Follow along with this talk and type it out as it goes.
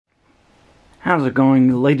How's it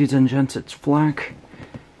going, ladies and gents? It's Flack.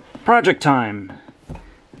 Project time!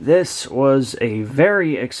 This was a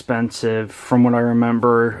very expensive, from what I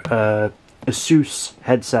remember, ASUS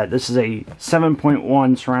headset. This is a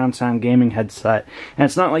 7.1 surround sound gaming headset. And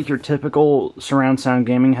it's not like your typical surround sound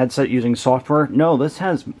gaming headset using software. No, this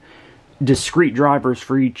has discrete drivers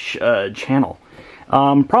for each channel.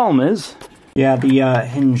 Problem is, yeah, the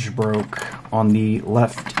hinge broke on the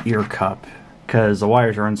left ear cup, because the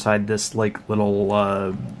wires are inside this like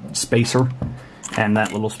little spacer, and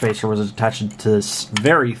that little spacer was attached to this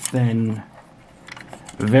very thin,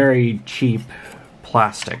 very cheap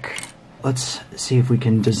plastic. Let's see if we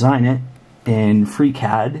can design it in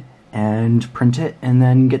FreeCAD and print it, and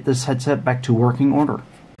then get this headset back to working order.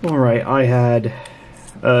 Alright, I had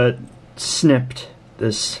snipped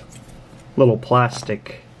this little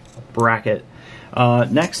plastic bracket.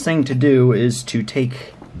 Next thing to do is to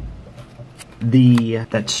take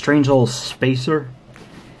that strange little spacer,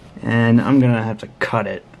 and I'm gonna have to cut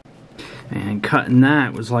it. And cutting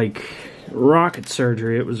that was like rocket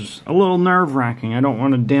surgery. It was a little nerve-wracking. I don't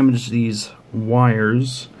want to damage these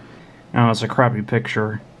wires. Now it's a crappy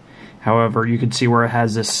picture. However, you can see where it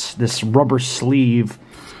has this rubber sleeve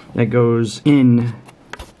that goes in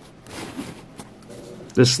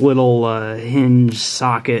this little hinge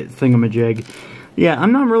socket thingamajig. Yeah,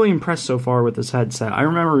 I'm not really impressed so far with this headset. I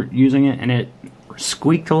remember using it and it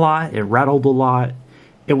squeaked a lot, it rattled a lot.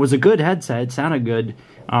 It was a good headset, it sounded good.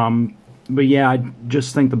 But yeah, I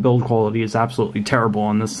just think the build quality is absolutely terrible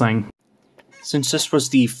on this thing. Since this was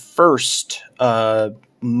the first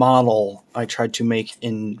model I tried to make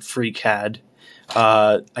in FreeCAD,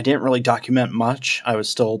 I didn't really document much. I was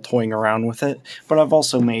still toying around with it, but I've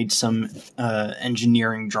also made some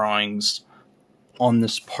engineering drawings on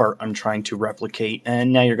this part I'm trying to replicate,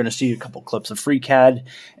 and now you're going to see a couple clips of FreeCAD,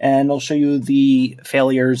 and I'll show you the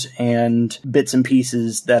failures and bits and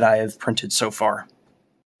pieces that I have printed so far.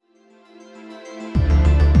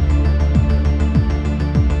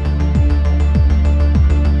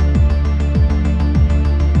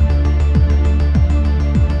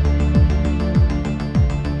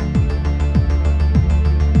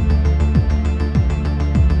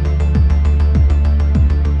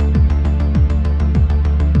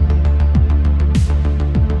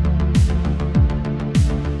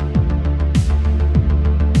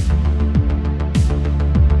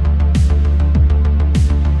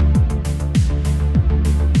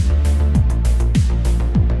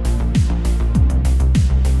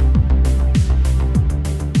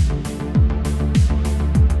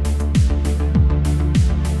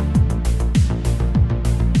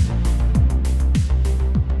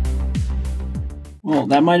 Well,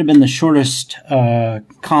 that might have been the shortest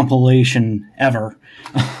compilation ever.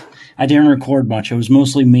 I didn't record much. It was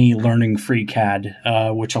mostly me learning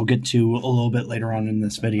FreeCAD, which I'll get to a little bit later on in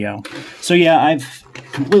this video. So yeah, I've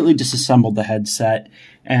completely disassembled the headset,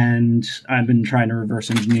 and I've been trying to reverse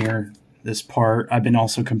engineer this part. I've been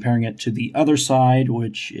also comparing it to the other side,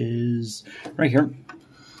 which is right here,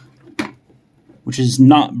 which is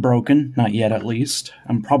not broken, not yet at least.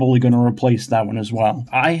 I'm probably going to replace that one as well.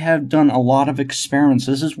 I have done a lot of experiments.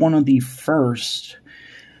 This is one of the first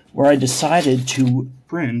where I decided to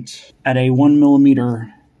print at a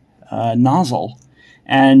 1mm nozzle,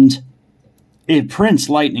 and it prints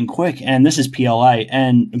lightning quick, and this is PLA,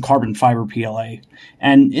 and carbon fiber PLA,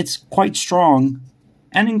 and it's quite strong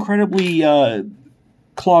and incredibly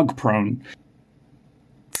clog prone.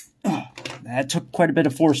 That took quite a bit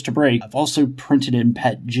of force to break. I've also printed in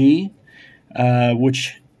PETG,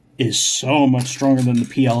 which is so much stronger than the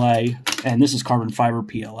PLA, and this is carbon fiber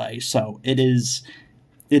PLA, so it is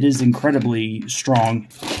incredibly strong.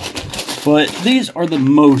 But these are the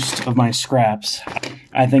most of my scraps.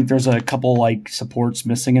 I think there's a couple like supports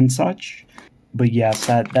missing and such, but yes,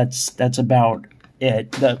 that's about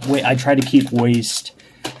it. I try to keep waste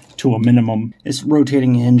to a minimum. This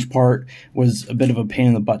rotating hinge part was a bit of a pain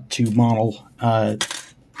in the butt to model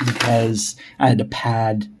because I had to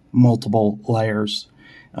pad multiple layers,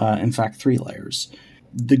 in fact 3 layers.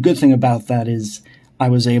 The good thing about that is I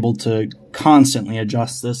was able to constantly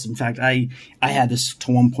adjust this. In fact, I had this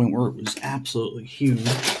to one point where it was absolutely huge.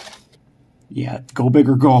 Yeah, go big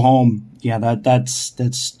or go home. Yeah,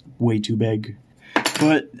 that's way too big.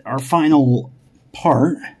 But our final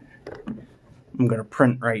part, I'm going to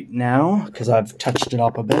print right now because I've touched it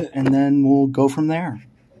up a bit, and then we'll go from there.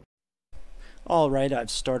 Alright, I've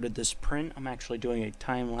started this print. I'm actually doing a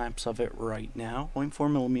time lapse of it right now.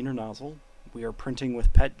 0.4mm nozzle. We are printing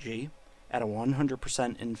with PETG at a 100%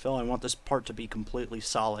 infill. I want this part to be completely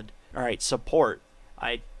solid. Alright, support.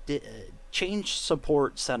 I changed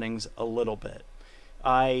support settings a little bit.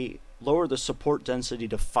 I lower the support density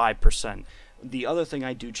to 5%. The other thing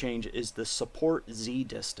I do change is the support Z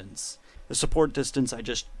distance. The support distance I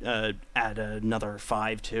just add another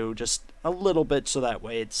 5 to, just a little bit, so that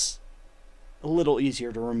way it's a little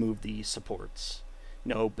easier to remove the supports.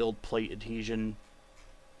 Build plate adhesion.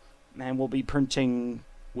 And we'll be printing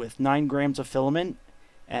with 9 grams of filament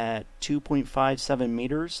at 2.57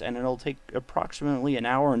 meters, and it'll take approximately an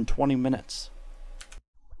hour and 20 minutes.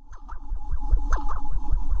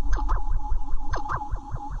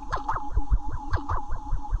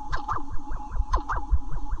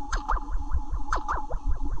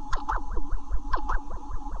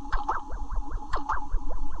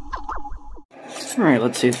 Alright,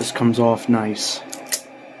 let's see if this comes off nice.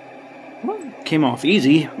 Well, it came off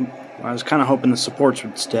easy. I was kind of hoping the supports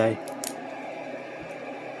would stay.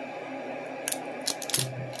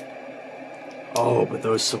 Oh, but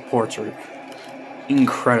those supports are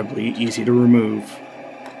incredibly easy to remove.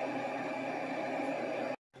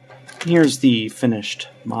 Here's the finished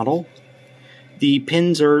model. The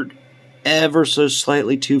pins are ever so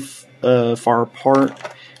slightly too far apart,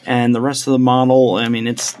 and the rest of the model, I mean,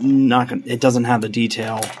 it doesn't have the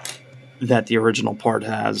detail that the original part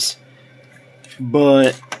has,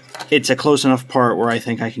 but it's a close enough part where I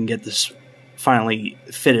think I can get this finally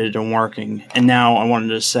fitted and working. And now I wanted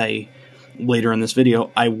to say later in this video,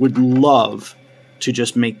 I would love to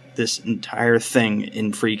just make this entire thing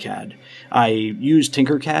in FreeCAD. I used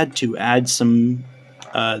Tinkercad to add some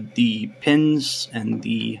the pins and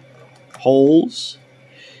the holes,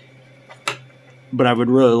 but I would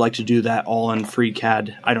really like to do that all in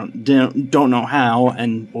FreeCAD. I don't know how,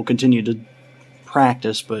 and we'll continue to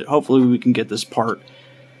practice, but hopefully we can get this part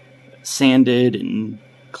sanded and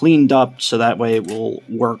cleaned up so that way it will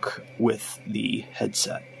work with the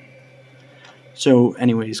headset. So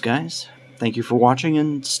anyways, guys, thank you for watching,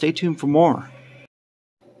 and stay tuned for more.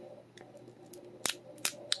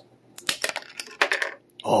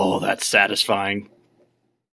 Oh, that's satisfying.